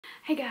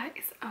Hey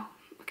guys, oh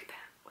look at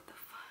that, what the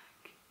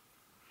fuck.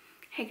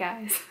 Hey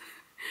guys,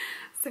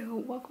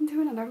 so welcome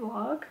to another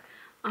vlog.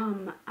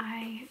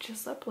 I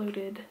just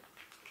uploaded,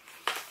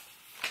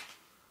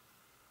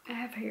 I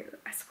have hair,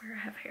 I swear I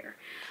have hair.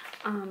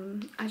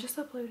 I just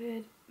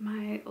uploaded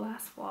my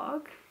last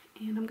vlog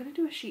and I'm gonna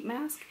do a sheet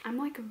mask. I'm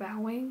like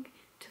vowing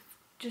to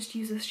just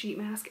use this sheet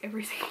mask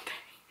every single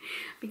day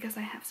because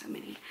I have so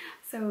many.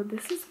 So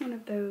this is one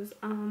of those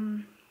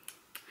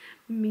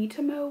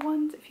Me-to-Mo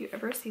ones. If you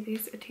ever see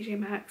these at TJ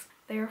Maxx,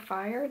 they are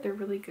fire. They're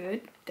really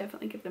good.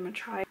 Definitely give them a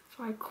try.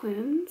 So I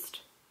cleansed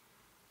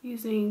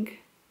using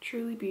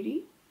Truly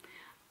Beauty.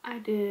 I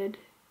did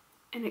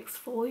an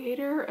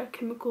exfoliator, a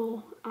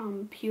chemical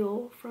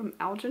peel from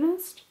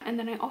Algenist, and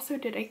then I also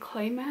did a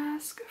clay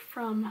mask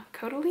from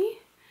Caudalie,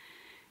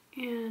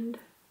 and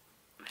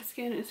my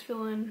skin is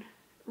feeling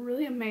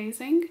really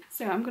amazing.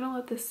 So I'm gonna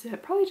let this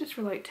sit probably just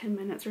for like 10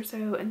 minutes or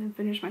so and then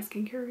finish my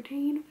skincare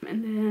routine.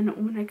 And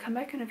then when I come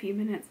back in a few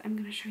minutes, I'm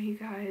gonna show you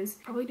guys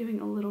probably doing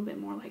a little bit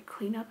more like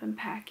cleanup and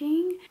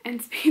packing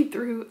and speed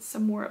through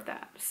some more of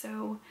that.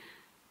 So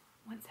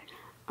 1 second.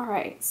 All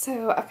right,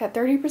 so I've got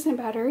 30%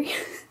 battery.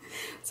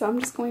 So I'm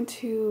just going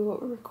to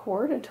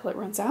record until it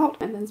runs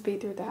out and then speed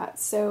through that.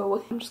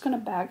 So I'm just gonna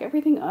bag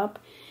everything up,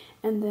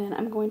 and then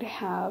I'm going to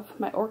have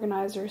my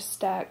organizer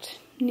stacked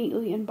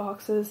neatly in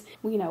boxes,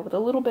 you know, with a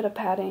little bit of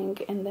padding,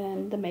 and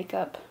then the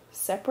makeup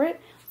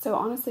separate. So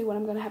honestly, what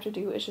I'm gonna have to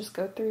do is just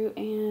go through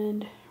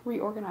and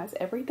reorganize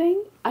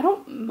everything. I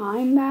don't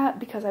mind that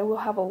because I will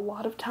have a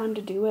lot of time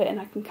to do it and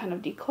I can kind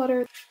of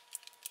declutter.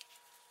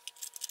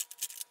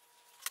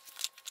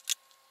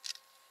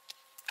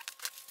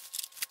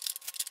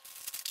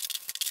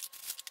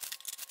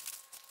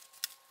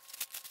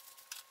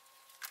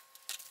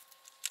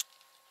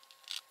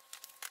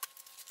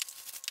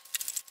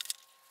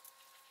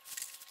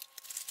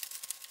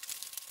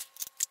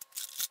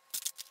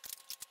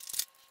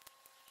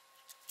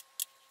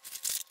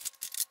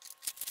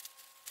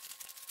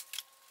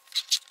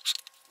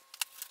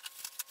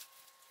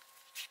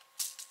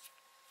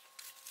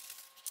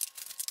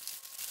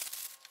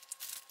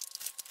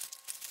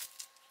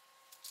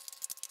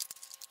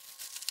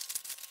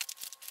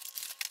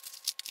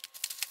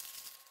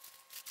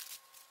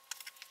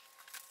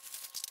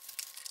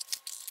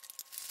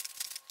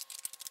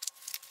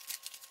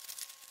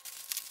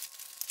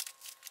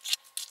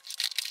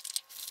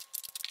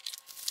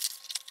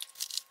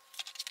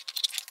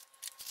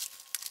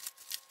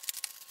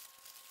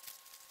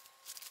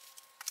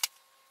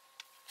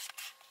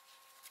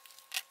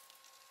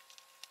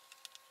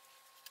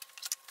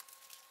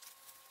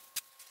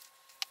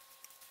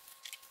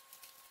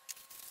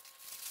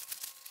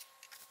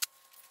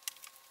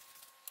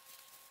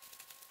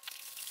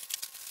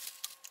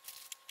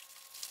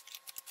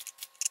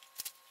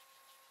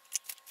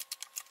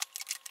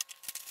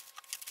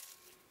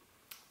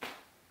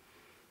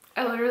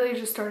 I literally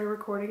just started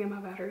recording and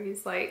my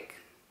battery's like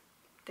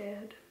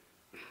dead.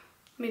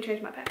 Let me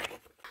change my battery.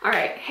 All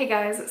right, hey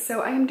guys,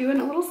 so I am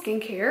doing a little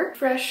skincare.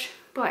 Fresh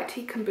black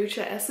tea kombucha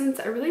essence.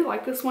 I really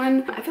like this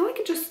one. I feel like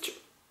it just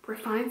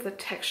refines the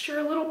texture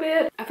a little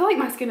bit. I feel like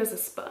my skin is a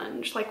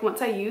sponge. Like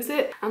once I use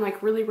it, I'm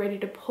like really ready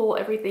to pull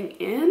everything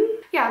in.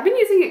 Yeah, I've been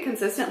using it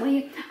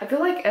consistently. I feel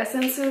like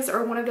essences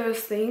are one of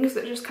those things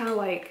that just kind of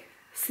like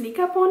sneak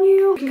up on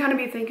you. You can kind of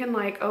be thinking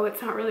like, oh,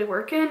 it's not really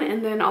working,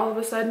 and then all of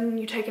a sudden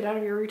you take it out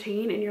of your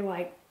routine and you're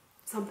like,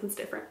 something's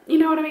different. You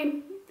know what I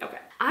mean? Okay.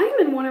 I'm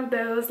in one of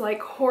those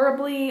like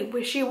horribly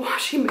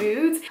wishy-washy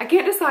moods. I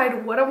can't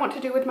decide what I want to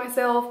do with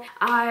myself.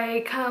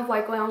 I kind of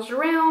like lounged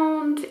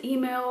around,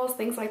 emails,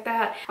 things like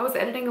that. I was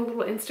editing a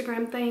little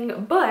Instagram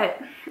thing,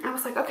 but I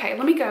was like, okay,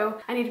 let me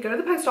go. I need to go to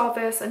the post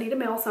office. I need to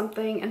mail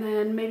something, and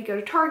then maybe go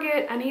to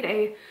Target. I need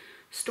a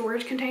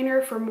storage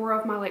container for more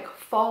of my like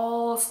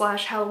fall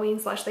slash Halloween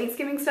slash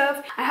Thanksgiving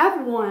stuff. I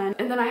have one,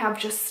 and then I have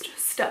just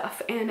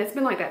stuff, and it's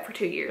been like that for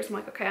 2 years. I'm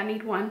like, okay, I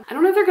need one. I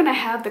don't know if they're gonna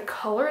have the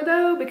color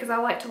though, because I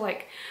like to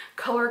like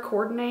color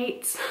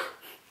coordinate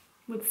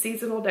with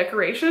seasonal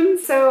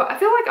decorations. So I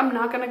feel like I'm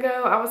not gonna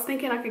go. I was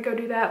thinking I could go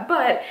do that,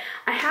 but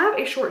I have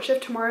a short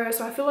shift tomorrow,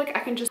 so I feel like I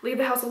can just leave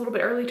the house a little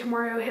bit early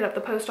tomorrow, hit up the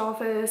post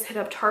office, hit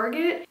up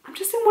Target. I'm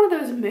just in one of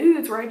those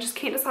moods where I just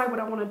can't decide what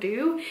I want to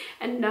do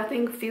and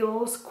nothing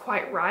feels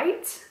quite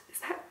right.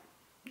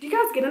 Do you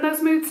guys get in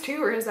those moods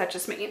too, or is that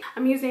just me?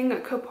 I'm using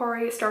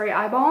Kopari Starry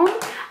Eye Balm.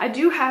 I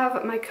do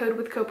have my code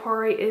with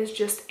Kopari is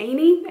just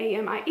Amy,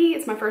 A-M-I-E.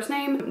 It's my first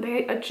name.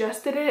 They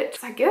adjusted it.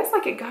 I guess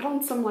like it got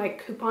on some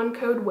like coupon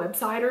code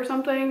website or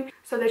something.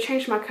 So they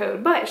changed my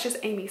code, but it's just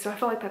Amy. So I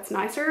feel like that's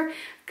nicer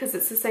because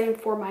it's the same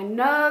for my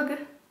Nug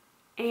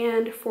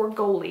and for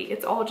Goalie.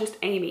 It's all just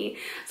Amy.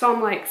 So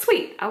I'm like,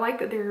 sweet, I like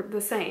that they're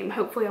the same.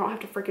 Hopefully I don't have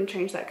to freaking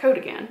change that code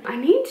again. I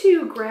need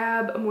to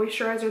grab a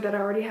moisturizer that I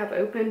already have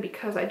open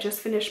because I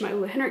just finished my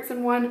Ole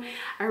Henriksen one.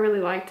 I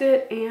really liked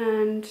it,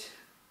 and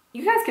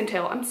you guys can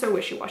tell I'm so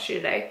wishy-washy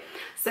today.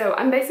 So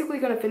I'm basically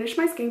going to finish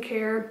my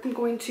skincare. I'm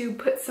going to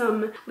put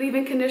some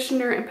leave-in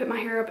conditioner and put my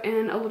hair up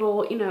in a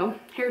little, you know,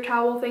 hair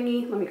towel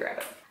thingy. Let me grab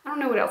it. I don't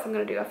know what else I'm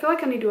going to do. I feel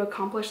like I need to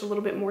accomplish a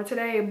little bit more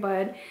today,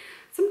 but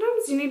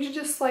sometimes you need to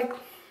just like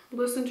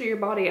listen to your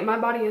body, and my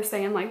body is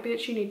saying like,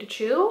 bitch, you need to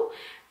chill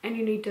and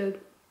you need to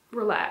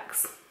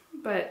relax.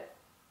 But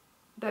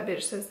that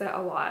bitch says that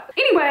a lot.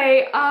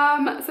 Anyway,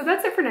 so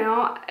that's it for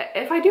now.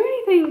 If I do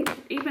anything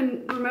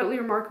even remotely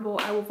remarkable,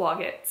 I will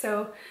vlog it.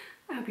 So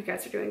I hope you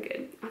guys are doing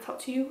good. I'll talk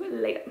to you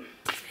later.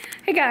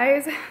 Hey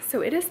guys,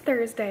 so it is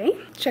Thursday.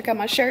 Check out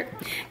my shirt.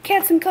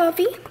 Cats and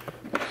coffee.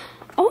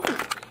 Oh, what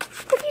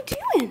are you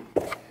doing?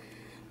 What are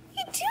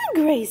you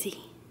doing, crazy?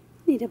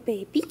 Little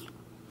baby. You're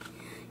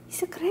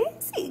so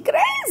crazy,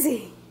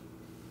 crazy.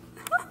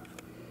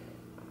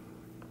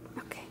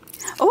 Okay.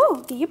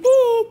 Oh, do you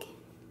pig?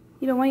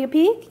 You don't want your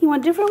pig? You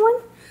want a different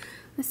one?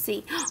 Let's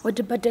see. What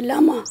about the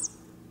llama?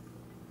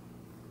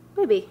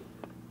 Baby.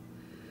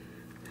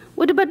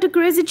 What about the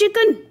crazy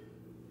chicken?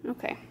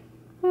 Okay.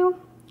 Well,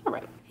 all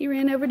right. He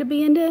ran over to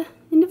be in the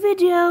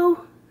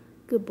video.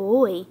 Good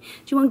boy. Do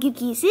you want to give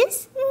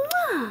kisses?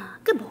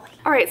 Mwah. Good boy.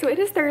 All right, so it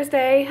is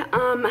Thursday.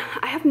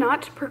 I have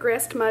not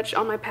progressed much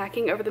on my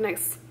packing over the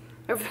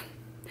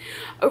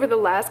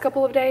last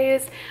couple of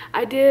days.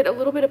 I did a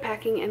little bit of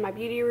packing in my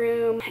beauty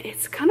room.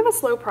 It's kind of a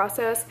slow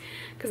process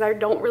because I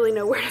don't really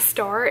know where to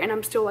start, and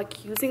I'm still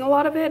like using a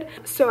lot of it.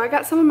 So I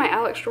got some of my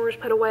Alex drawers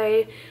put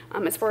away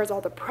as far as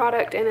all the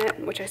product in it,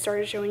 which I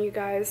started showing you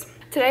guys.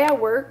 Today I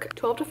work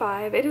 12 to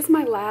 5. It is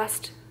my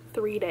last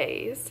 3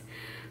 days.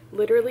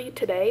 Literally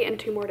today and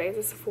 2 more days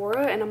at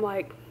Sephora, and I'm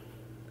like,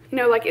 you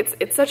know, like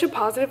it's such a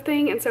positive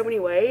thing in so many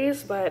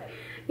ways, but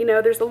you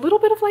know, there's a little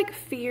bit of like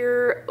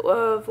fear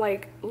of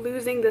like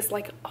losing this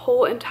like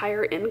whole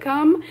entire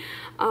income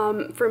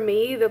for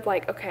me, that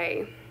like,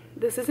 okay,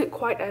 this isn't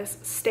quite as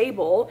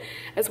stable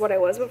as what I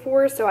was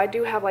before, so I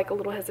do have like a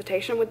little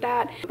hesitation with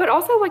that. But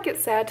also like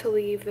it's sad to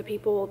leave the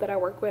people that I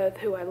work with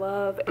who I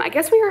love. I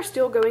guess we are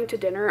still going to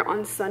dinner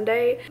on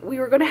Sunday. We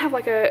were going to have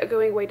like a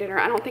going away dinner.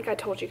 I don't think I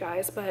told you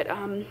guys, but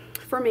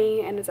for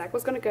me, and Zach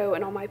was going to go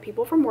and all my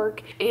people from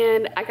work,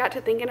 and I got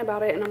to thinking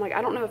about it, and I'm like,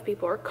 I don't know if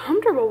people are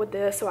comfortable with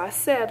this. So I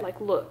said like,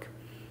 look,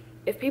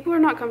 if people are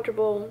not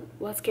comfortable,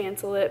 let's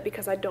cancel it,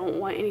 because I don't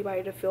want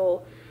anybody to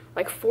feel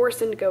like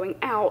forced into going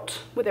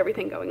out with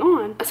everything going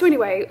on. So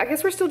anyway, I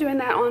guess we're still doing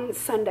that on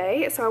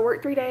Sunday. So I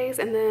work 3 days,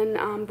 and then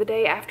the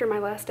day after my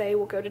last day,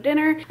 we'll go to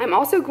dinner. I'm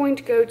also going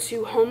to go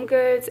to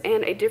HomeGoods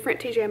and a different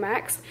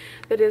tjmaxx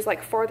that is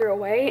like farther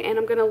away, and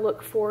I'm gonna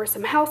look for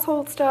some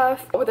household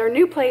stuff. With our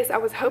new place, I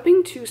was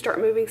hoping to start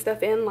moving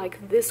stuff in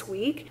like this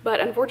week, but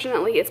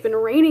unfortunately it's been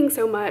raining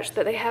so much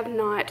that they have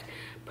not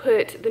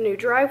put the new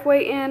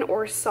driveway in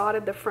or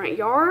sodded the front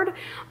yard,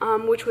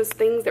 which was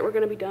things that were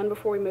going to be done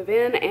before we move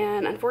in,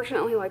 and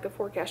unfortunately like the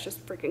forecast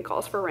just freaking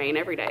calls for rain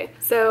every day.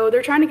 So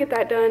they're trying to get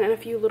that done, and a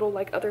few little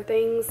like other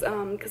things,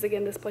 because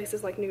again, this place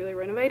is like newly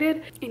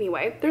renovated.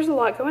 Anyway, there's a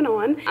lot going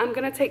on. I'm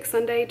gonna take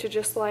Sunday to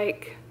just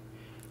like,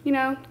 you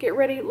know, get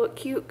ready, look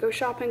cute, go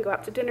shopping, go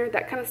out to dinner,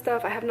 that kind of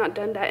stuff. I have not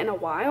done that in a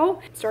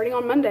while. Starting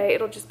on Monday,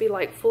 it'll just be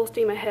like full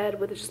steam ahead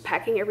with just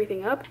packing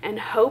everything up and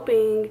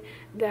hoping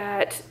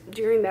that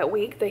during that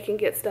week they can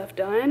get stuff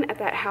done at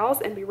that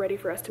house and be ready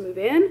for us to move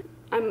in.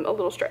 I'm a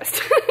little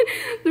stressed.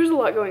 There's a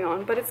lot going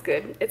on, but it's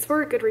good. It's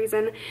for a good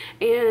reason.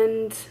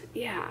 And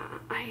yeah,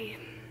 I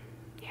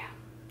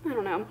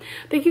don't know.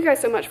 Thank you guys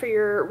so much for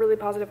your really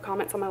positive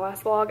comments on my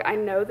last vlog. I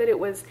know that it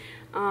was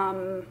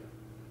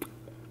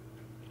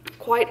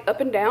quite up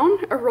and down,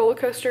 a roller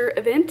coaster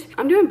event.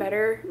 I'm doing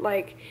better.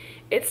 Like,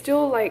 it's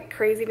still like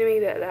crazy to me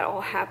that that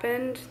all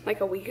happened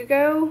like a week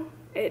ago.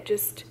 It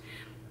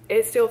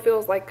still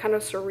feels like kind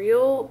of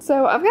surreal.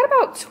 So I've got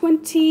about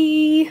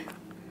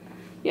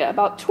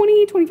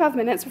 25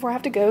 minutes before I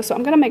have to go. So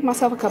I'm gonna make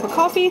myself a cup of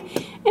coffee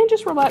and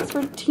just relax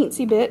for a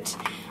teensy bit.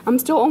 I'm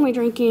still only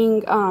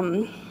drinking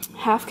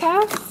half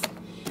calf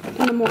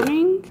in the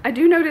morning. I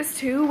do notice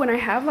too, when I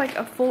have like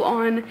a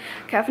full-on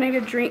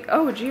caffeinated drink,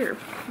 oh dear.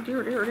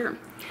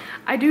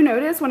 I do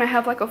notice when I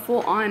have like a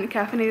full-on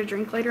caffeinated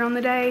drink later on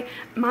the day,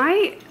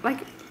 my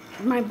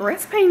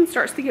breast pain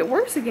starts to get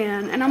worse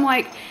again. And I'm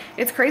like,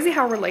 it's crazy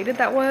how related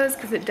that was,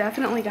 because it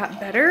definitely got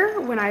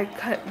better when I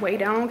cut way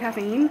down on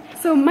caffeine.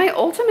 So my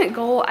ultimate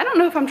goal, I don't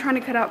know if I'm trying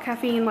to cut out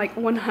caffeine like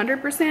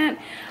 100%,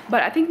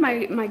 but I think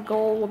my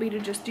goal will be to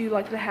just do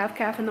like the half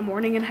calf in the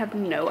morning and have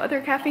no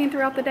other caffeine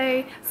throughout the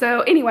day.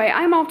 So anyway,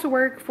 I'm off to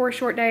work for a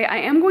short day. I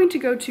am going to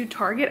go to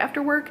Target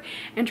after work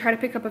and try to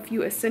pick up a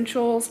few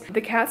essentials.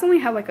 The cats only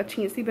have like a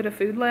teensy bit of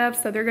food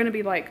left, so they're gonna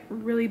be like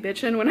really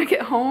bitching when I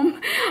get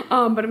home.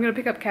 But I'm gonna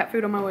pick up cat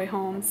food on my way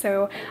home.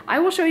 So I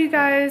will show you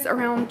guys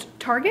around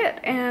Target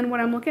and what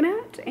I'm looking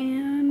at,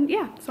 and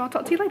yeah, so I'll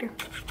talk to you later.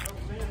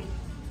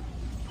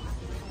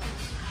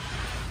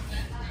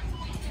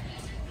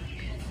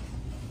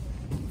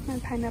 My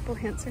pineapple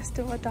hints are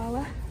still $1.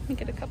 Let me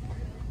get a couple.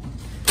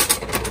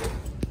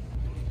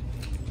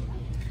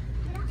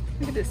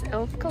 Look at this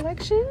elf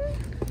collection.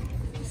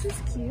 This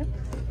is cute.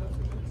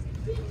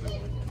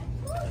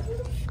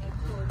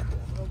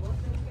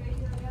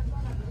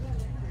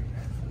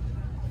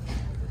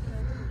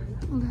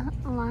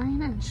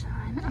 Line and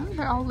shine. Oh,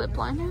 they're all lip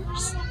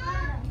liners.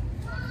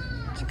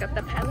 Check out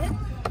the palette.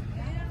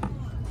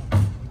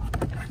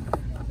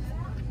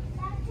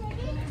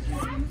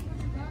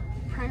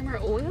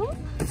 oil.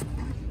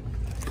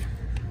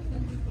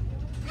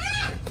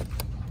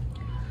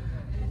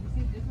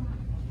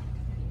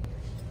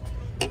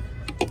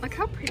 Look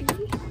how pretty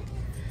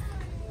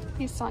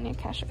these Sonia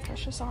Cash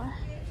brushes are.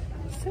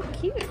 So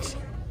cute.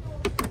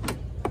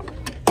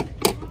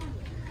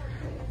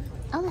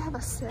 Oh, they have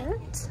a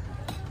set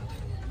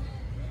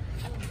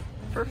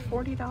for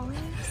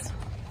 $40.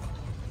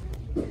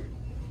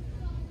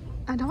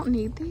 I don't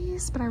need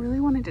these, but I really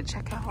wanted to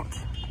check out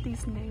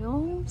these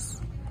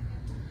nails.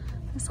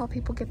 I saw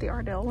people get the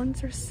Ardell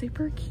ones. They're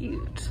super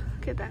cute.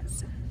 Look at that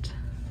set.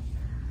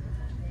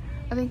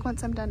 I think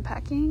once I'm done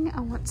packing,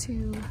 I want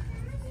to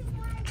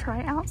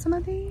try out some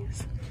of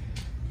these.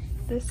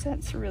 This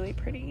set's really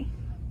pretty.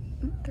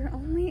 They're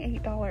only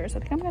 $8. I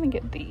think I'm gonna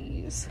get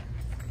these.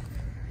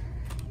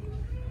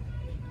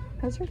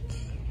 Those are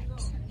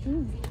cute.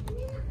 Ooh.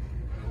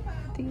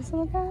 These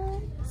little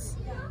guys.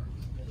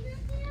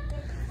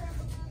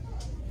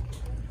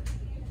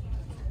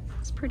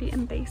 It's pretty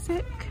and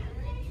basic.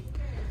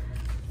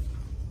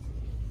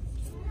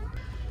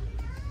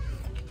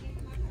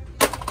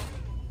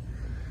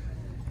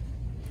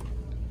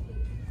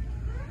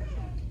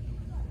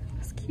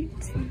 It's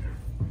cute too.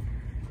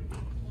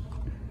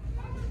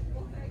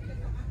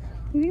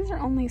 These are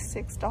only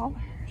 $6.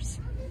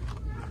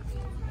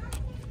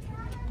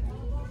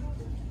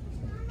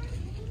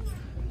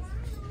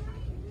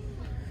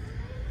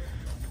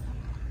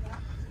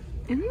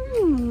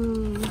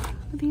 Ooh,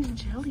 these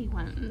jelly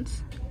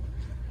ones.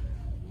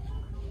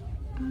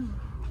 Ooh,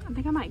 I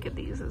think I might get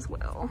these as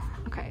well.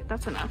 Okay,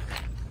 that's enough.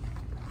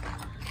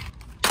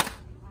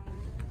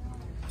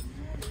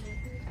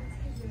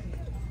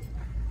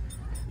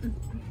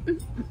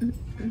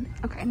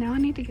 Okay, now I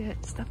need to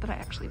get stuff that I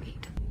actually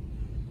need.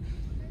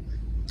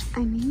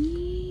 I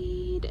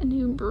need a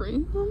new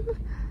broom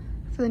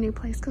for the new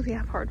place because we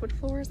have hardwood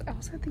floors. I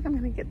also think I'm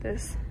gonna get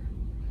this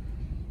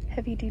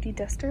heavy duty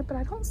duster, but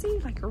I don't see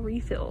like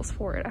refills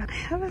for it. I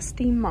have a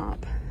steam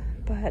mop,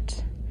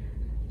 but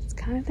it's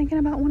kind of thinking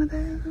about one of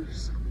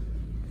those.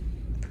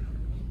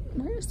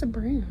 Where's the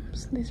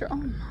brooms? These are all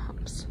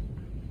mops.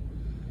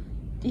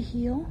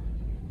 De-heel.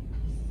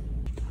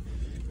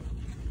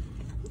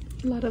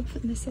 A lot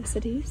of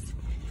necessities,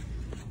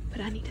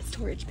 but I need a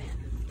storage bin,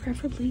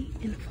 preferably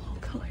in fall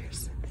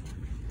colors.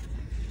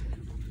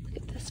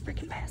 Look at this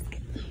freaking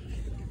basket.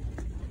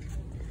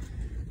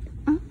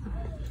 Oh,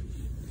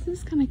 this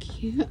is kind of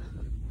cute.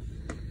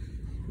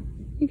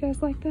 You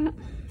guys like that?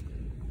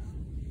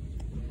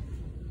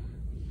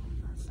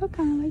 So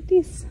kind of like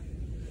this.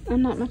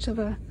 I'm not much of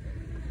a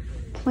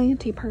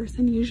planty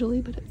person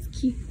usually, but it's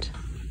cute.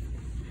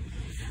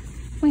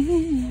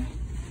 Wow.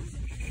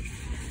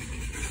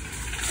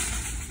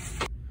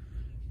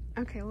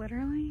 Okay,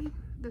 literally,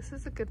 this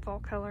is a good fall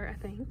color, I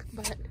think,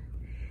 but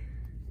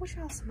what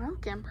y'all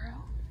smoking, bro?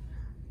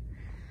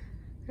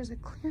 There's a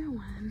clear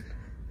one.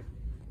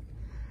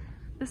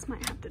 This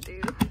might have to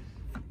do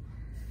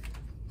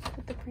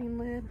with the green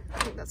lid. I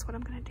think that's what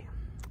I'm gonna do.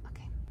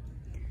 Okay.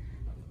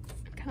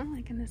 I'm kind of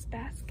liking this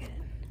basket.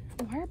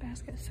 Why are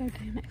baskets so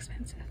damn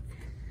expensive?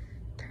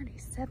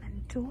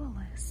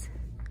 $37.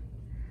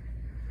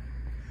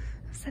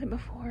 I've said it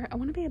before, I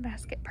want to be a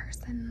basket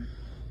person,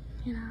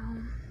 you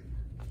know.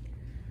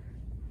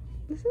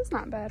 This is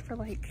not bad for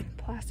like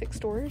plastic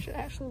storage. It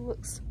actually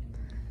looks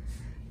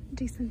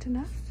decent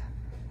enough.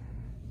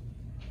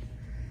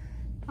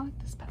 I like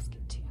this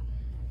basket too.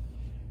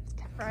 It's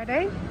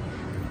Friday.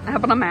 I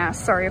have on a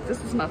mask. Sorry if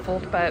this is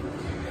muffled, but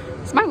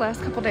it's my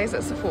last couple days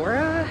at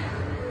Sephora.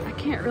 I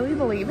can't really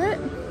believe it,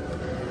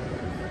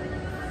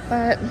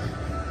 but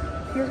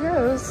here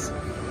goes.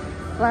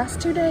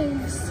 Last 2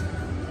 days.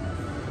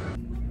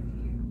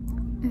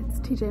 It's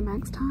TJ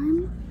Maxx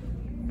time.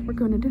 We're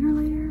going to dinner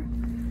later.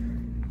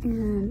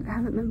 And I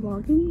haven't been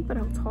vlogging, but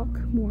I'll talk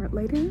more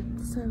later.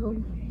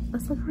 So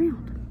let's look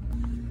around.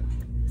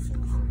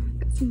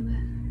 Got some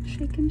of the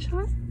shaken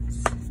shots.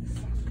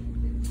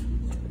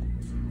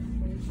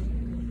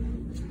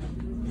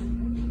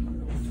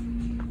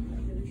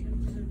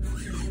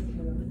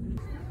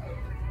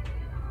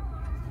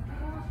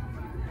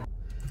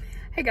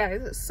 Hey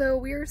guys, so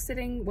we are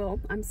sitting, well,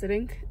 I'm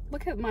sitting.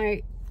 Look at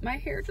my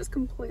hair just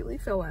completely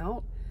fell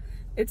out.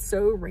 It's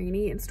so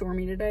rainy and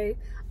stormy today.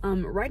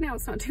 Right now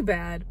it's not too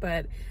bad,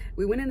 but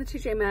we went into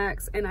TJ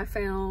Maxx and I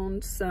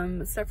found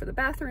some stuff for the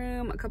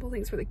bathroom, a couple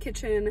things for the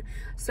kitchen.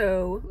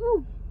 So,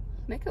 ooh,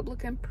 makeup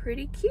looking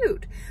pretty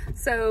cute.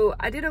 So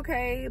I did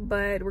okay,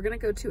 but we're gonna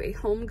go to a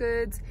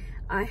HomeGoods.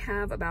 I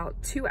have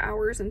about 2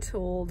 hours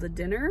until the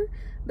dinner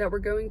that we're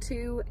going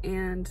to,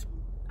 and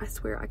I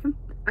swear I can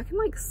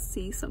like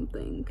see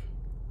something.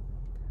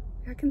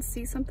 I can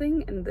see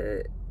something in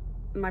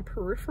my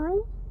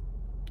peripheral.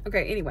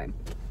 Okay, anyway.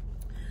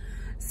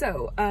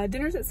 So,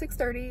 dinner's at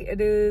 6:30. It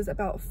is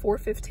about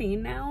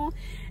 4:15 now,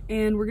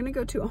 and we're gonna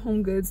go to a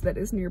HomeGoods that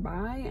is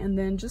nearby, and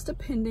then just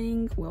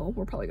depending, well,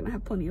 we're probably gonna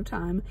have plenty of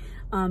time.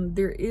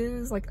 There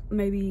is like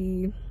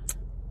maybe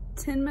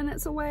 10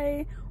 minutes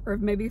away, or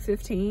maybe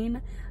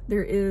 15.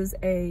 There is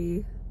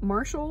a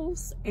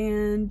Marshall's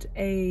and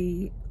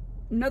a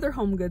another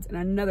HomeGoods, and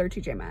another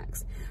TJ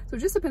Maxx. So it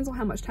just depends on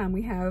how much time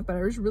we have, but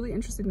I was really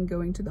interested in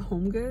going to the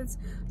HomeGoods.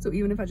 So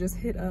even if I just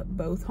hit up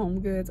both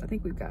HomeGoods, I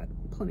think we've got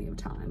plenty of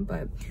time.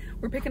 But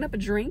we're picking up a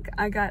drink.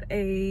 I got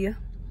a,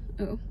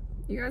 oh,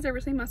 you guys ever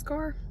seen my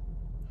scar?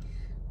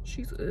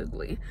 She's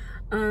ugly.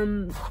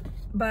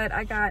 But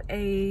I got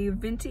a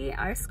venti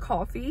iced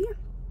coffee.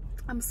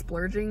 I'm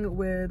splurging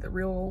with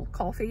real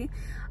coffee.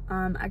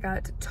 I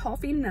got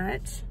toffee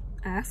nut.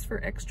 Asked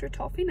for extra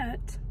toffee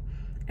nut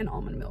and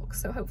almond milk,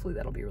 so hopefully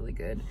that'll be really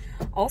good.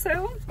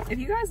 Also, if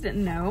you guys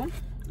didn't know,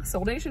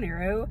 Sol de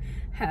Janeiro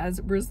has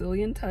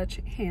Brazilian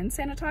Touch hand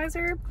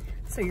sanitizer,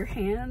 so your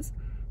hands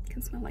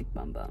can smell like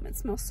bum bum. It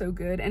smells so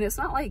good, and it's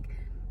not like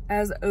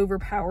as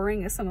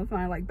overpowering as some of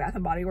my like Bath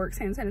and Body Works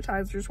hand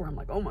sanitizers where I'm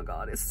like, oh my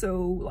god, it's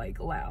so like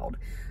loud.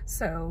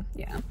 So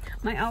yeah,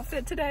 my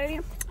outfit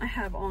today, I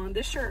have on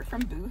this shirt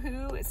from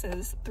Boohoo. It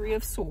says 3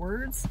 of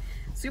Swords.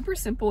 Super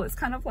simple. It's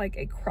kind of like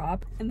a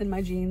crop, and then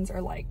my jeans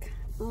are like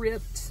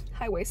ripped,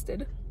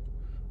 high-waisted.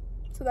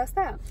 So that's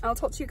that. I'll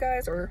talk to you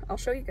guys, or I'll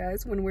show you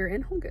guys when we're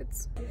in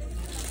HomeGoods.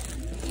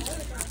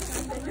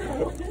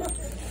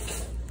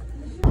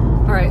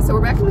 All right, so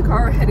we're back in the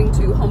car heading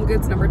to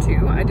HomeGoods number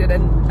 2. I did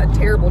a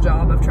terrible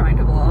job of trying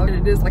to vlog,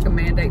 and it is like a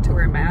mandate to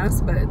wear a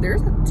mask, but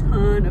there's a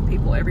ton of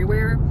people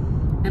everywhere,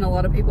 and a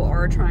lot of people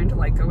are trying to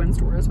like go in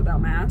stores without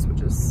masks,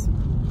 which is,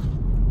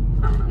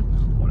 I don't know,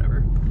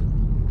 whatever.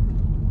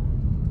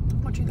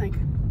 What do you think?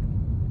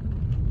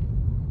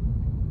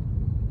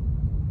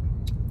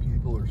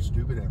 People are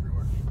stupid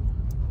everywhere.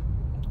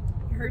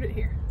 You heard it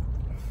here.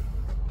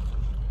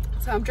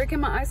 So I'm drinking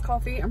my iced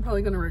coffee. I'm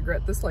probably gonna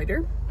regret this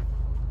later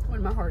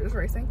when my heart is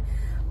racing.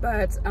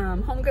 But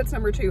HomeGoods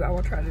number 2, I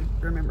will try to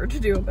remember to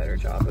do a better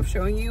job of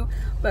showing you.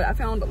 But I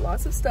found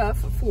lots of stuff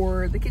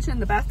for the kitchen,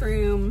 the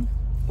bathroom.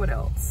 What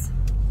else?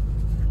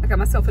 I got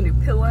myself a new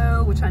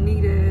pillow, which I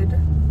needed.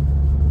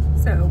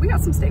 So we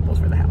got some staples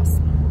for the house.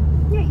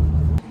 Yay.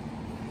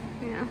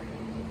 Yeah.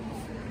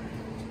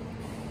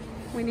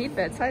 We need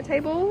bedside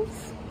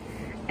tables.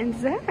 And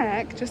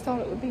Zach just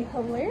thought it would be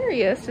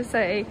hilarious to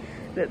say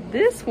that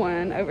this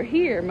one over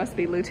here must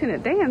be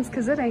Lieutenant Dan's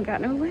because it ain't got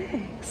no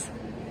legs.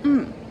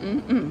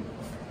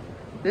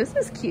 This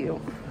is cute.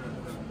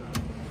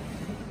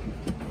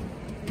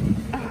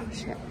 Oh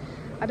shit.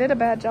 I did a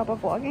bad job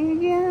of vlogging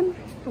again.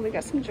 But we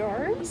got some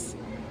jars,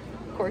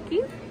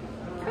 corky,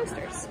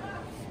 coasters.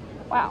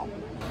 Wow.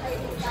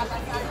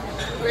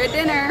 We're at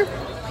dinner.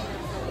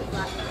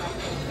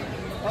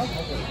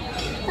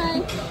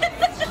 Hi.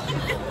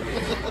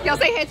 Y'all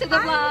say hey to the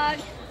vlog.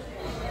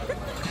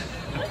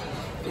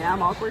 Yeah,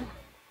 I'm awkward.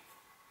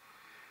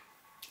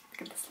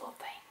 Look at this little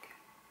thing.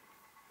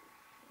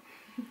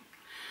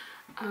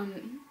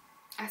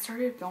 I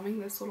started filming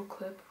this little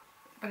clip,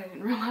 but I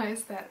didn't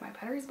realize that my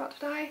battery's about to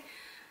die.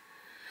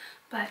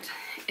 But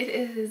it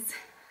is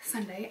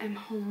Sunday. I'm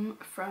home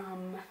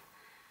from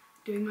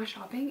doing my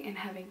shopping and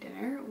having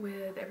dinner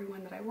with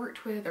everyone that I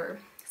worked with, or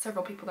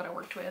several people that I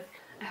worked with.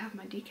 I have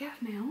my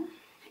decaf now,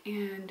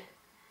 and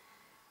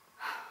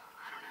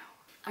I don't know.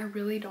 I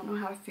really don't know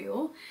how to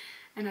feel.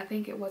 And I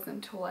think it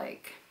wasn't until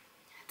like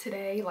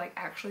today, like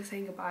actually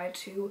saying goodbye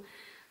to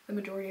the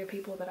majority of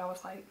people, that I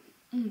was like,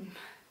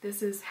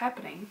 this is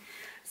happening.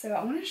 So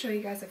I want to show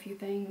you guys a few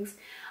things.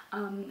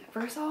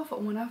 First off,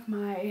 one of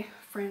my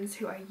friends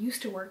who I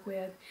used to work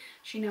with,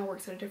 she now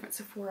works at a different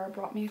Sephora,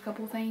 brought me a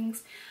couple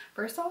things.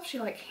 First off, she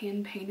like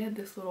hand painted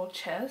this little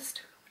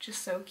chest, which is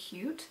so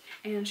cute.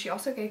 And she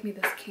also gave me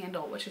this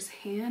candle, which is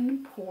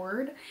hand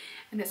poured,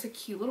 and it's a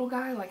cute little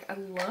guy. Like, I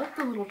love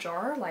the little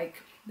jar.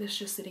 Like, this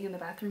just sitting in the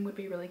bathroom would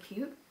be really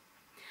cute.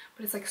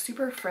 But it's like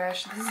super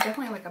fresh. This is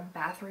definitely like a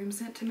bathroom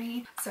scent to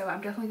me. So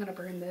I'm definitely gonna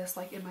burn this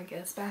like in my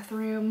guest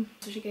bathroom.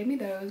 So she gave me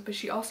those, but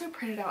she also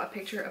printed out a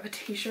picture of a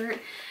t-shirt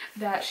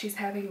that she's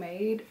having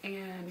made,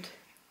 and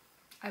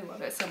I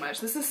love it so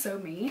much. This is so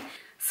me.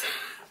 So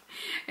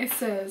it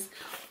says,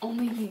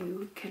 only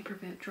you can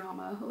prevent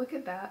drama. Look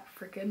at that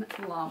freaking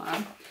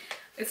llama.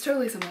 It's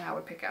totally something I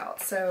would pick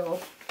out. So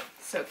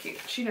cute.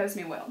 She knows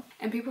me well.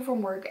 And people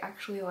from work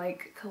actually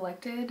like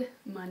collected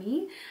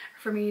money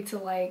for me to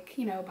like,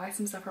 you know, buy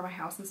some stuff for my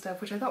house and stuff,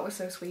 which I thought was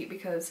so sweet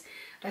because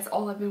that's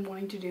all I've been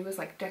wanting to do is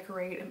like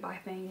decorate and buy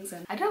things.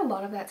 And I did a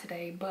lot of that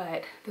today,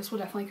 but this will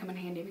definitely come in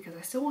handy because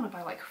I still want to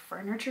buy like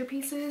furniture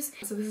pieces.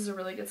 So this is a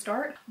really good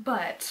start.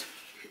 But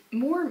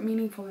more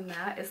meaningful than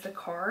that is the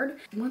card.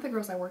 One of the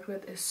girls I worked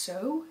with is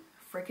so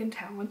freaking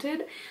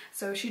talented.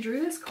 So she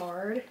drew this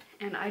card,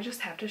 and I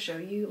just have to show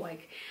you,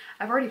 like,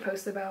 I've already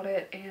posted about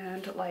it,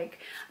 and like,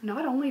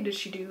 not only did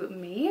she do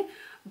me,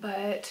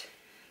 but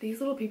these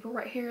little people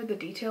right here, the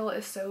detail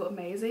is so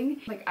amazing.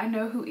 Like, I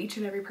know who each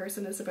and every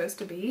person is supposed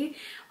to be,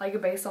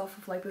 like based off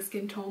of like the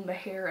skin tone, the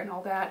hair, and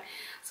all that.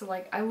 So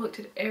like, I looked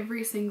at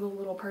every single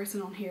little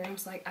person on here and I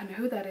was like, I know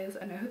who that is,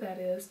 I know who that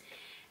is.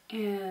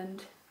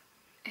 And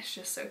it's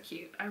just so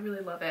cute. I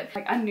really love it.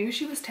 Like, I knew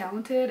she was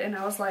talented, and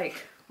I was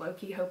like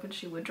low-key hoping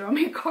she would draw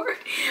me a card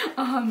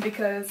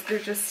because they're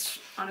just,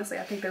 honestly,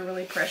 I think they're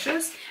really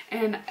precious.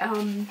 And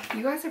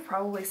you guys have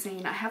probably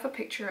seen, I have a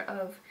picture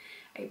of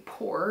a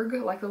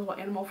porg, like a little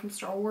animal from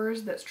Star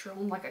Wars that's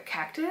drawn like a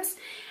cactus.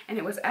 And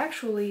it was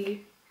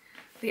actually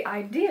the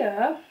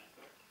idea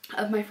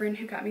of my friend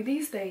who got me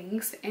these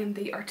things and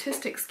the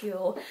artistic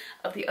skill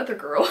of the other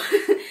girl.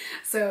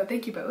 So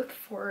thank you both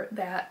for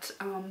that.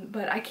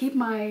 But I keep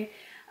my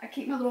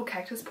little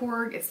cactus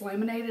porg. It's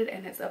laminated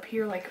and it's up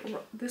here, like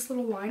this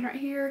little line right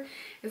here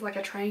is like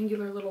a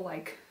triangular little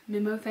like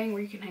memo thing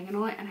where you can hang it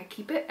on it, and I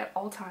keep it at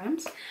all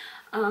times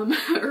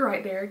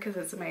right there because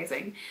it's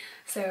amazing.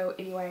 So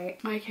anyway,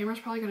 my camera's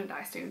probably gonna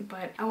die soon,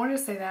 but I wanted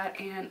to say that,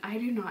 and I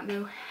do not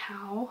know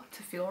how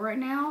to feel right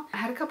now. I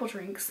had a couple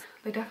drinks.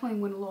 They definitely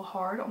went a little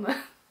hard on the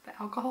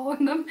alcohol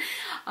in them.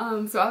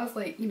 So I was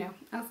like, you know,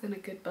 I was in a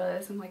good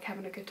buzz and like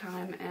having a good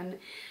time, and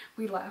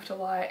we laughed a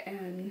lot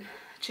and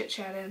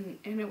chit-chatted,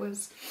 and it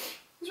was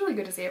really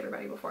good to see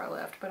everybody before I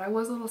left. But I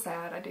was a little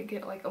sad. I did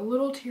get like a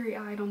little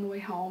teary-eyed on the way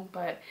home,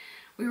 but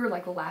we were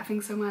like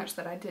laughing so much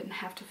that I didn't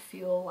have to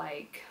feel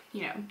like,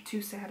 you know,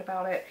 too sad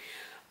about it.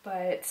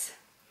 But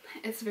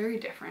it's very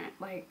different.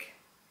 Like,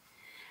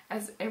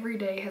 as every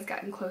day has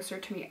gotten closer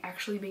to me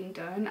actually being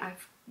done,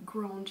 I've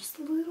grown just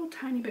a little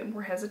tiny bit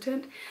more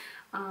hesitant,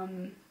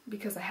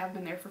 because I have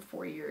been there for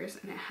 4 years,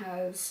 and it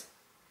has,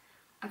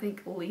 I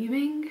think,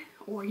 leaving,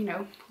 or, you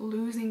know,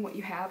 losing what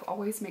you have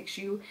always makes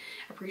you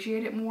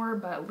appreciate it more,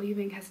 but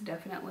leaving has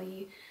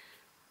definitely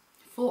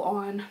full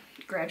on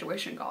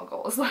graduation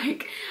goggles.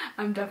 Like,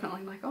 I'm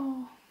definitely like,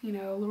 oh, you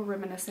know, a little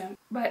reminiscent,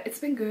 but it's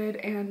been good,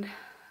 and,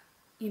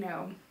 you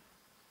know,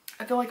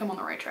 I feel like I'm on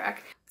the right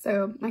track.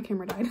 So my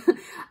camera died.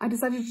 I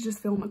decided to just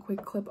film a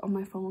quick clip on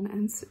my phone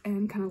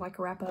and kind of like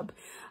a wrap up.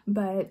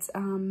 But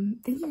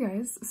thank you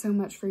guys so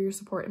much for your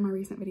support in my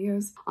recent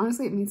videos.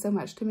 Honestly, it means so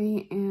much to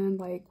me, and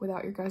like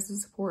without your guys'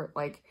 support,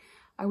 like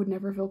I would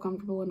never feel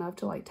comfortable enough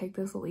to like take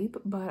this leap.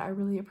 But I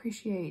really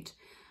appreciate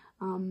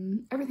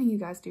everything you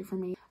guys do for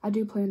me. I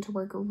do plan to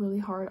work really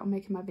hard on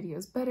making my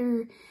videos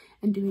better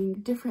and doing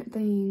different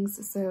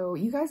things. So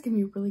you guys give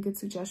me really good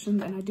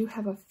suggestions, and I do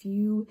have a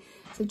few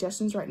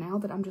suggestions right now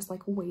that I'm just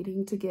like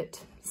waiting to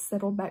get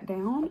settled back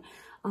down.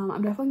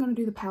 I'm definitely going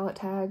to do the palette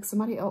tags.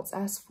 Somebody else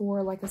asked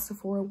for like a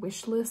Sephora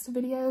wish list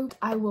video.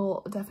 I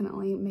will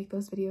definitely make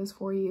those videos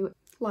for you.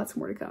 Lots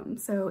more to come.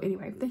 So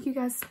anyway, thank you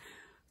guys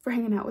for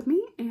hanging out with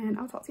me, and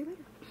I'll talk to you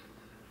later.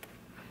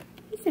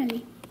 Hey,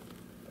 Sandy.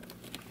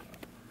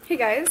 Hey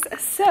guys,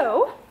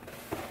 so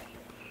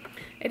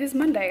it is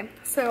Monday,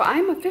 so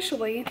I'm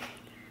officially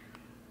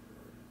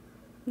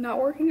not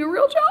working a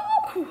real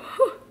job.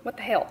 What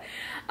the hell?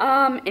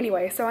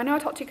 Anyway, so I know I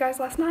talked to you guys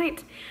last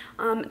night.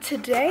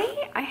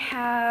 Today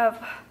I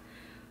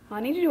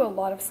need to do a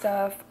lot of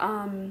stuff,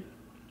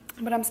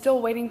 but I'm still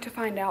waiting to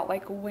find out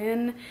like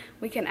when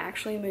we can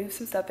actually move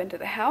some stuff into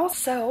the house.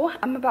 So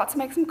I'm about to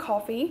make some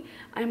coffee.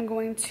 I'm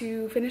going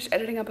to finish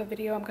editing up a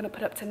video I'm going to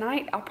put up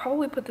tonight. I'll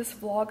probably put this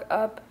vlog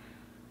up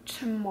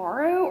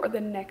tomorrow or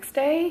the next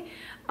day,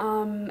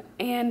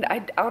 and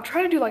I'll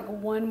try to do like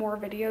one more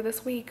video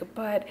this week,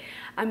 but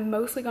I'm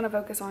mostly going to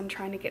focus on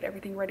trying to get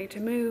everything ready to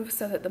move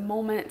so that the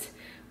moment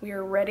we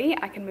are ready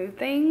I can move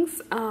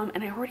things.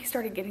 And I already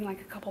started getting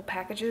like a couple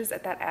packages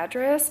at that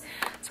address,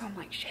 so I'm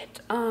like,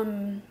 shit.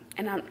 And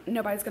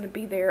nobody's going to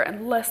be there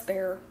unless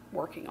they're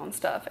working on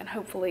stuff, and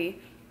hopefully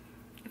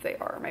if they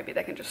are, maybe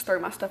they can just throw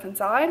my stuff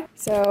inside.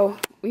 So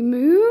we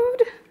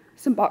moved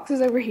some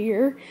boxes over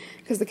here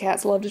because the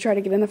cats love to try to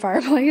get in the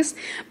fireplace,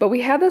 but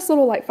we had this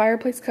little like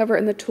fireplace cover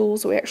and the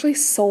tools, so we actually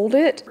sold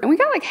it, and we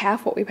got like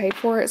half what we paid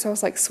for it. So I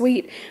was like,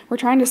 sweet. We're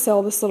trying to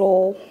sell this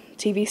little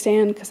TV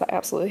stand because I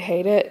absolutely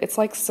hate it. It's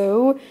like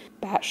so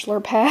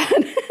bachelor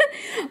pad.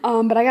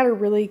 But I got a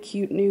really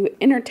cute new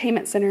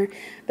entertainment center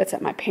that's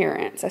at my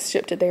parents'. I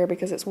shipped it there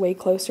because it's way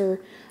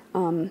closer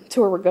to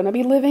where we're gonna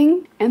be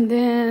living. And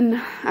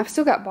then I've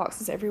still got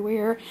boxes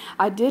everywhere.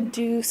 I did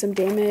do some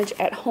damage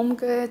at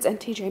HomeGoods and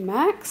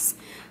tjmaxx,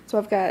 so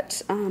I've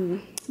got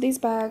these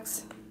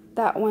bags,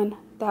 that one.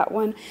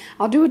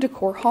 I'll do a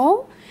decor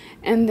haul.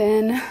 And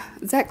then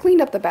Zach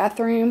cleaned up the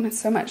bathroom. It's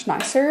so much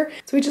nicer.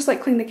 So we just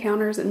like cleaned the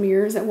counters and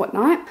mirrors and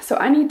whatnot. So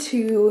I need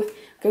to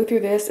go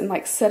through this and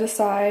like set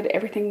aside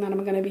everything that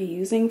I'm gonna be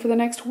using for the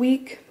next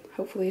week.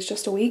 Hopefully it's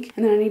just a week.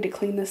 And then I need to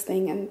clean this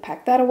thing and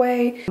pack that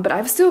away. But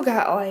I've still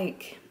got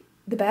like,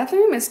 the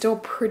bathroom is still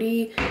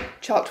pretty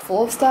chocked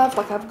full of stuff.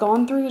 Like I've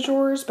gone through the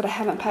drawers, but I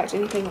haven't packed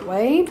anything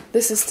away.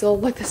 This is still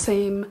like the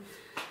same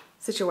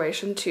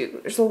situation too.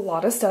 There's a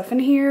lot of stuff in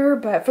here,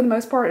 but for the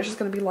most part, it's just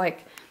gonna be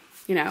like,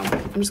 you know,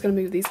 I'm just gonna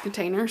move these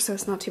containers, so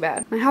it's not too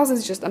bad. My house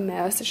is just a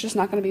mess. It's just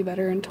not gonna be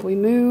better until we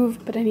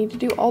move, but I need to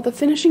do all the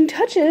finishing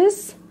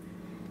touches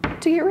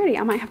to get ready.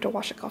 I might have to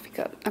wash a coffee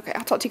cup. Okay,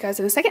 I'll talk to you guys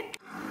in a second.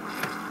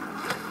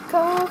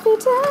 Coffee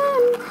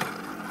time.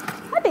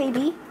 Hi,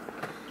 baby.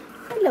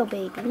 Hello,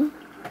 baby.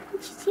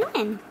 What you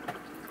doing?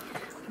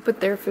 Put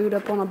their food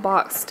up on a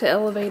box to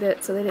elevate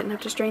it so they didn't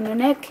have to strain their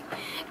neck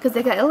because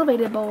they got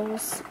elevated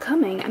bowls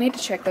coming. I need to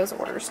check those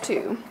orders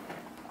too.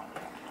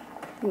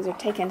 Things are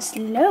taking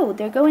slow.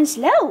 They're going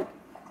slow.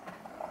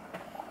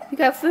 You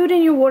got food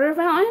in your water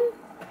fountain?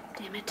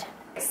 Damn it.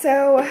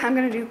 So I'm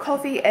gonna do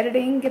coffee,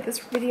 editing, get this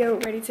video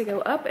ready to go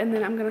up, and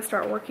then I'm gonna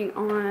start working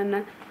on,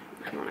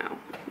 I don't know,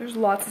 there's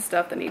lots of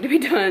stuff that need to be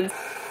done.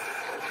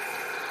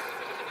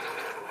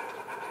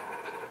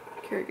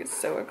 Keurig is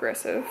so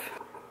aggressive.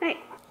 Hey,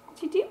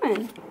 what you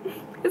doing?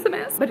 It's a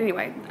mess. But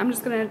anyway, I'm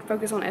just gonna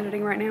focus on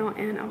editing right now,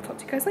 and I'll talk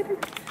to you guys later.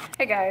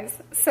 Hey guys,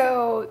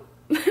 so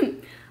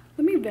let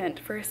me vent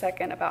for a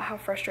second about how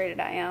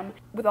frustrated I am.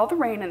 With all the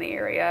rain in the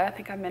area, I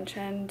think I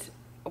mentioned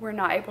we're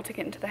not able to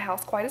get into the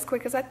house quite as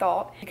quick as I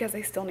thought because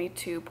they still need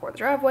to pour the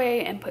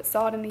driveway and put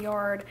sod in the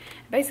yard,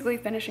 basically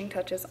finishing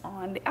touches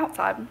on the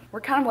outside.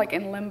 We're kind of like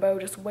in limbo,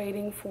 just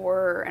waiting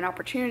for an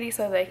opportunity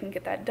so they can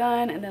get that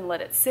done and then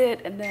let it sit,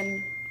 and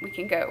then we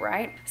can go,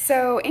 right?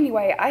 So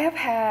anyway,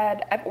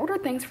 I've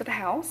ordered things for the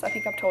house. I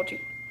think I've told you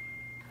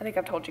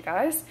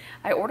guys.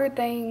 I ordered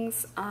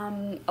things,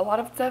 a lot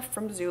of stuff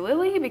from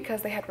Zulily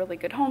because they had really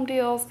good home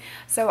deals.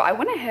 So I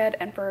went ahead,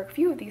 and for a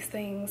few of these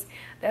things,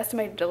 the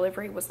estimated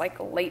delivery was like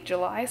late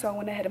July. So I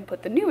went ahead and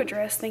put the new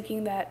address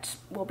thinking that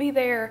we'll be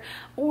there,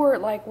 or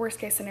like worst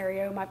case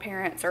scenario, my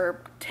parents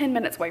are 10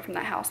 minutes away from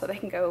that house so they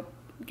can go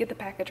get the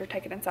package or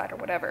take it inside or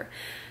whatever.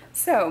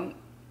 So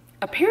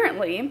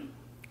apparently,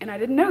 and I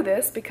didn't know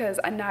this because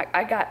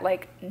I got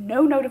like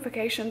no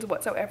notifications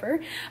whatsoever,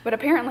 but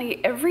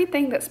apparently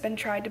everything that's been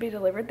tried to be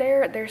delivered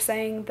there, they're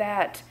saying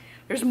that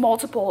there's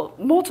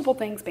multiple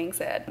things being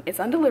said. It's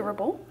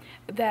undeliverable,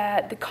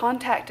 that the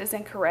contact is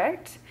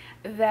incorrect,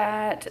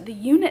 that the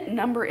unit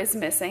number is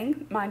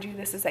missing. Mind you,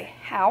 this is a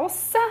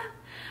house.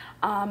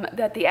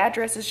 That the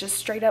address is just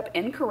straight up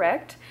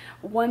incorrect.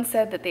 One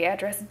said that the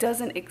address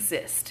doesn't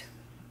exist.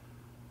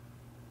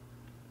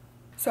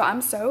 So I'm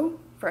so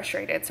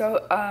frustrated.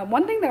 So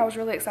one thing that I was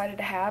really excited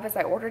to have is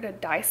I ordered a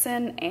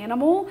Dyson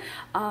Animal.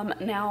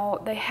 Now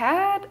they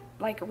had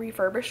like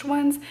refurbished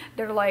ones.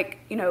 They're like,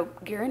 you know,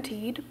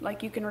 guaranteed,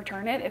 like you can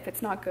return it if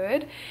it's not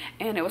good.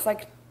 And it was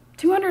like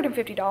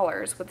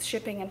 $250 with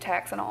shipping and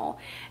tax and all.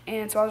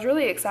 And so I was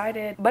really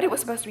excited, but it was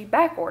supposed to be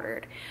back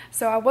ordered.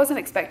 So I wasn't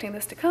expecting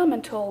this to come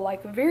until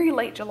like very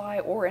late July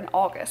or in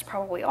August,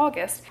 probably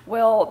August.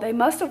 Well, they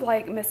must have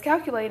like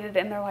miscalculated,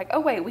 and they're like, oh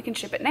wait, we can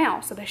ship it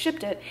now. So they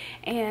shipped it,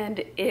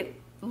 and it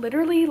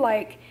literally,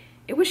 like,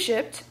 it was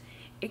shipped.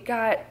 It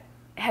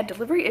had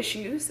delivery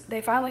issues.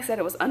 They finally said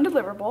it was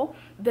undeliverable.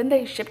 Then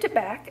they shipped it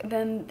back.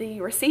 Then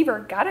the receiver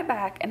got it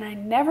back, and I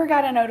never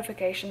got a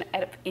notification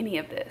of any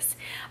of this.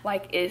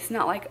 Like, it's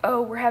not like,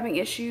 oh, we're having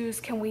issues,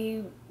 can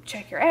we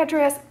check your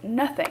address?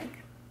 Nothing.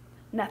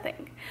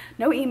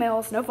 No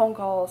emails, no phone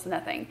calls,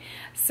 nothing.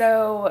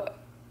 So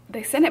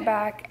they sent it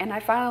back, and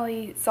I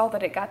finally saw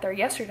that it got there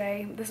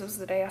yesterday. This was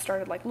the day I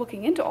started like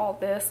looking into all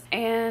of this,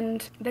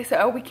 and they said,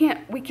 oh, we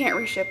can't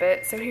reship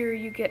it, so here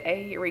you get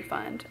a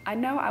refund. I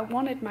know I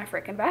wanted my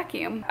freaking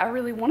vacuum. I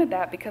really wanted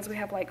that because we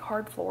have like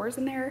hard floors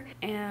in there,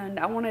 and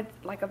I wanted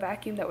like a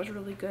vacuum that was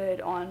really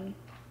good on,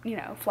 you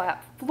know,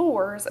 flat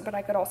floors, but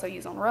I could also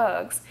use on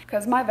rugs,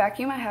 because my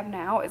vacuum I have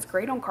now is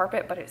great on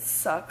carpet, but it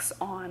sucks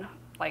on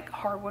like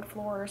hardwood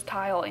floors,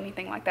 tile,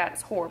 anything like that.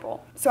 It's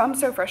horrible. So I'm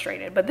so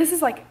frustrated. But this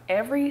is like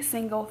every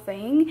single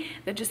thing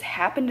that just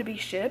happened to be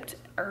shipped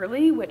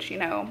early, which, you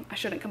know, I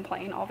shouldn't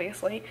complain,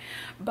 obviously,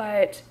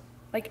 but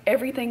like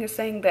everything is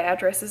saying the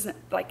address isn't,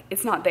 like,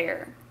 it's not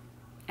there.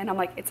 And I'm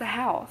like, it's a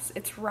house,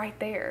 it's right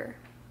there.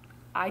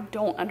 I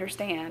don't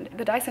understand.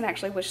 The Dyson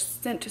actually was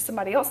sent to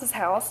somebody else's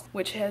house,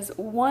 which has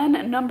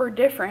one number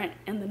different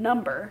in the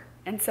number.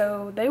 And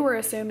so they were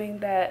assuming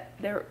that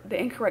the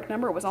incorrect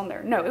number was on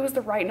there. No, it was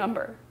the right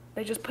number.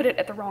 They just put it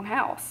at the wrong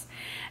house.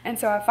 And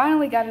so I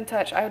finally got in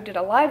touch. I did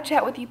a live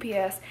chat with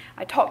UPS.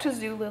 I talked to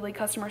Zulily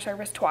customer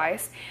service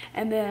twice.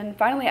 And then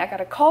finally I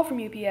got a call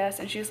from UPS,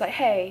 and she was like,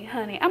 hey,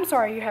 honey, I'm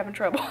sorry you're having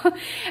trouble.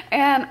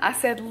 And I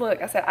said,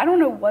 look, I don't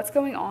know what's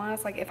going on. I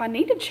was like, if I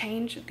need to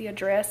change the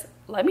address,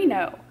 let me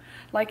know.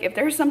 Like, if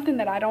there's something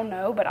that I don't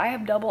know, but I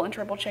have double and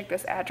triple checked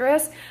this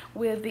address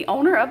with the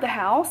owner of the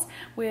house,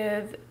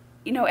 with,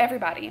 you know,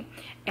 everybody.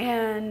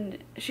 And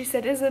she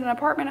said, is it an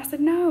apartment? I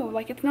said, no,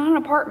 like, it's not an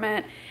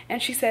apartment.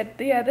 And she said,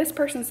 yeah, this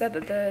person said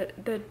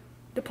that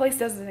the place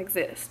doesn't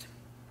exist.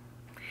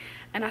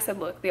 And I said,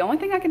 look, the only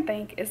thing I can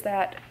think is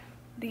that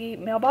the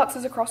mailbox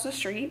is across the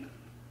street,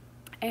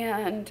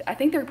 and I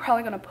think they're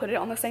probably going to put it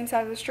on the same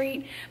side of the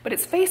street, but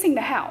it's facing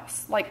the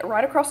house, like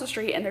right across the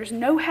street, and there's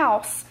no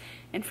house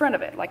in front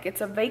of it. Like,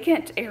 it's a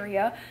vacant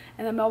area,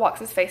 and the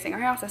mailbox is facing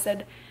our house. I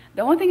said,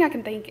 the only thing I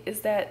can think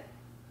is that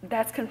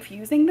that's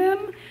confusing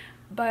them,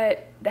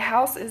 but the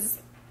house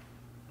is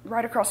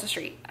right across the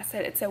street. I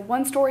said, it's a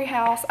one-story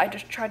house. I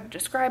just tried to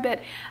describe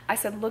it. I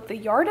said, look, the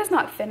yard is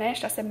not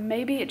finished. I said,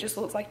 maybe it just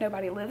looks like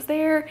nobody lives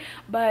there,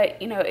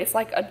 but, you know, it's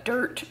like a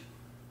dirt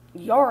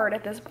yard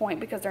at this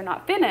point because they're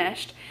not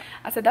finished.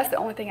 I said, that's the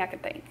only thing I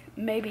could think.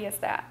 Maybe it's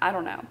that. I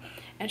don't know.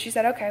 And she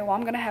said, okay, well,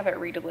 I'm going to have it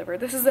redelivered.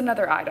 This is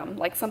another item,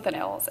 like something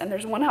else. And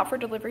there's one out for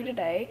delivery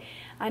today.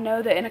 I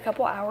know that in a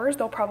couple hours,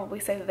 they'll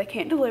probably say that they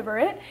can't deliver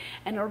it,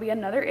 and it'll be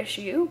another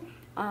issue.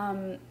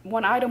 One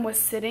item was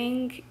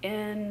sitting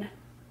in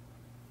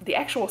the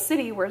actual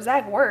city where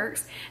Zag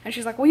works, and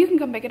she's like, well, you can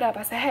come pick it up.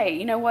 I said, hey,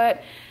 you know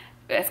what?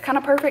 it's kind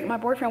of perfect. My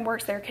boyfriend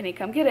works there. Can he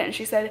come get it? And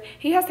she said,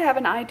 he has to have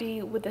an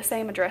ID with the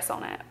same address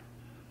on it.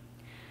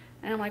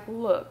 And I'm like,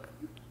 look,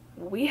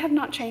 we have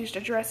not changed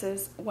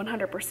addresses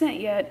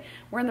 100% yet.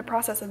 We're in the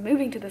process of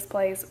moving to this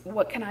place.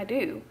 What can I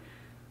do?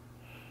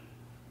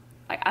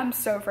 Like, I'm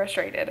so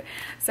frustrated.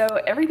 So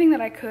everything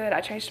that I could, I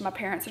changed to my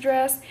parents'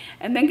 address.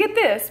 And then get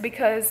this,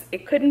 because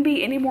it couldn't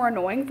be any more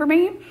annoying for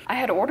me. I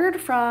had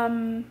ordered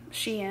from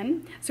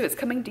Shein, so it's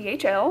coming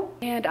DHL.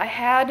 And I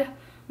had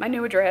my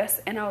new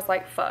address, and I was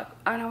like, fuck.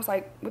 And I was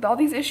like, with all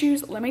these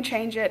issues, let me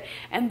change it.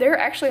 And they're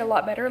actually a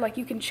lot better. Like,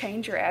 you can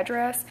change your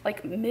address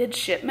like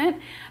mid-shipment.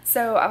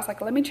 So I was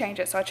like, let me change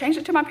it. So I changed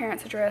it to my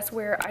parents' address,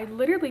 where I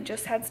literally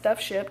just had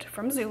stuff shipped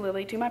from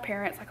Zulily to my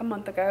parents like a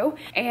month ago.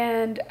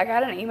 And I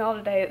got an email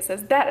today that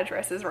says that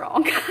address is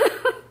wrong.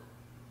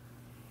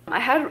 I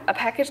had a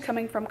package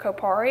coming from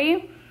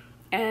Kopari,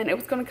 and it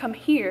was going to come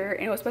here,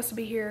 and it was supposed to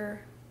be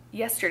here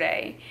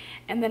yesterday.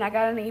 And then I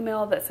got an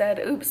email that said,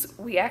 oops,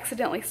 we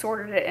accidentally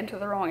sorted it into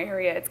the wrong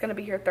area. It's going to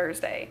be here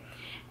Thursday.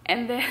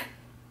 And then,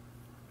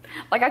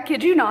 like, I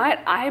kid you not,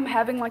 I am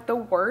having like the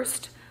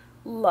worst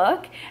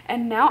luck.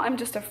 And now I'm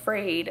just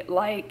afraid,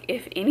 like,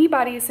 if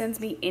anybody sends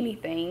me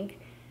anything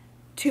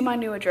to my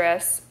new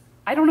address,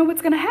 I don't know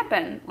what's going to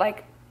happen.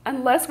 Like,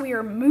 unless we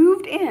are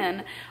moved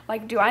in,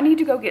 like, do I need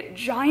to go get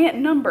giant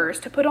numbers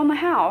to put on the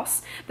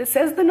house that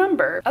says the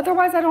number?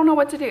 Otherwise, I don't know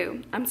what to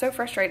do. I'm so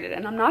frustrated,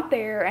 and I'm not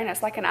there, and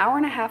it's like an hour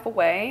and a half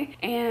away.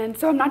 And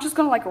so I'm not just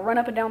gonna like run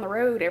up and down the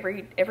road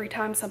every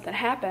time something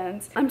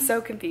happens. I'm so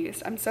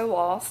confused. I'm so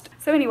lost.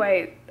 So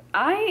anyway,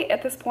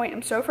 at this point,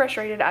 am so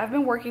frustrated. I've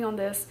been working on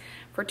this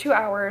for 2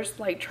 hours,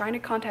 like trying to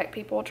contact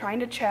people, trying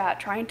to chat,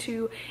 trying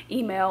to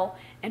email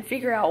and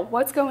figure out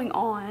what's going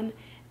on.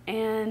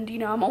 And, you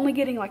know, I'm only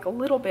getting like a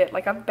little bit.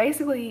 Like, I'm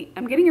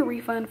getting a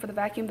refund for the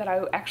vacuum that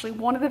I actually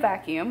wanted to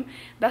vacuum.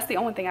 That's the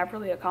only thing I've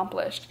really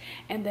accomplished.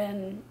 And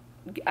then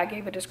I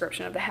gave a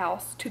description of the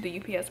house to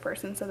the UPS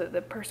person so that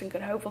the person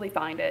could hopefully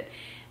find it.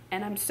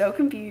 And I'm so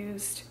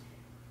confused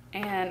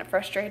and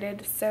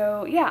frustrated.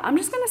 So yeah, I'm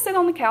just gonna sit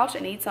on the couch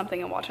and eat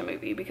something and watch a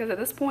movie, because at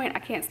this point I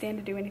can't stand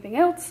to do anything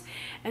else.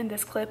 And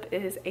this clip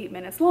is 8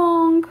 minutes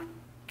long.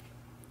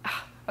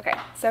 Okay,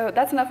 so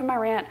that's enough of my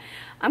rant.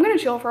 I'm gonna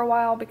chill for a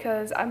while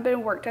because I've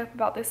been worked up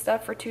about this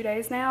stuff for 2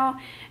 days now,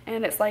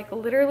 and it's like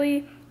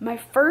literally my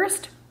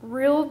first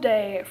real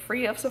day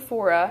free of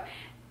Sephora.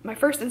 My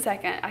first and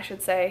second, I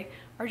should say,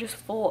 are just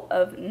full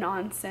of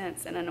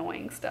nonsense and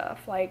annoying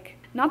stuff. Like,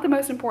 not the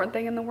most important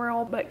thing in the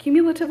world, but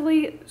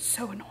cumulatively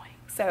so annoying.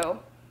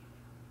 So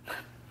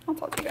I'll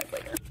talk to you guys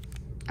later.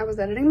 I was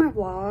editing my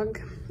vlog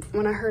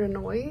when I heard a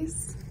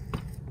noise.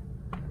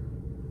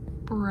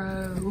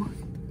 Bro.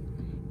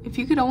 If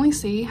you could only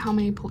see how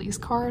many police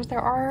cars there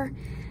are,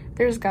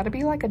 there's got to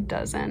be like a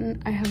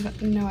dozen. I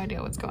have no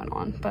idea what's going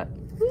on, but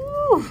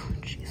ooh,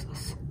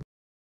 Jesus.